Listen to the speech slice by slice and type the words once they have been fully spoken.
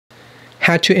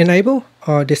how to enable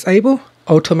or disable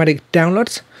automatic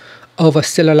downloads over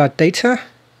cellular data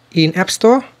in App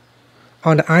Store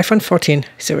on the iPhone 14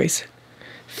 series.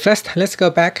 First, let's go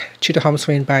back to the home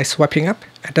screen by swiping up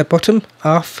at the bottom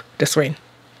of the screen.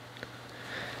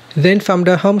 Then from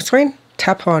the home screen,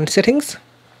 tap on Settings.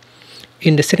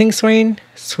 In the Settings screen,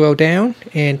 scroll down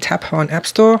and tap on App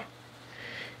Store.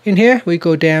 In here, we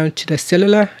go down to the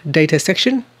Cellular Data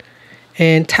section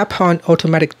and tap on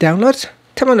Automatic Downloads.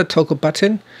 Tap on the toggle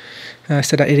button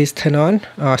so that it is turned on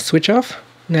or switch off.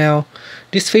 Now,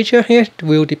 this feature here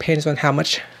will depend on how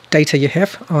much data you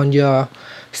have on your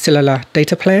cellular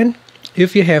data plan.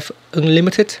 If you have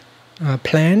unlimited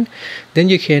plan, then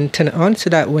you can turn it on so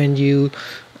that when you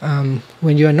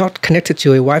are not connected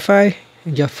to a Wi-Fi,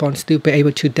 your phone still be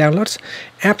able to download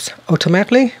apps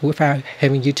automatically without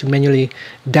having you to manually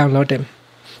download them.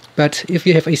 But if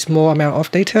you have a small amount of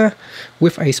data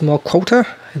with a small quota,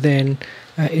 then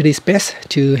it is best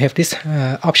to have this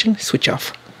option switch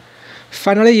off.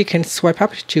 Finally, you can swipe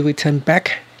up to return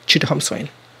back to the home screen.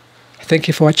 Thank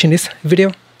you for watching this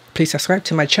video. Please subscribe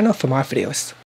to my channel for more videos.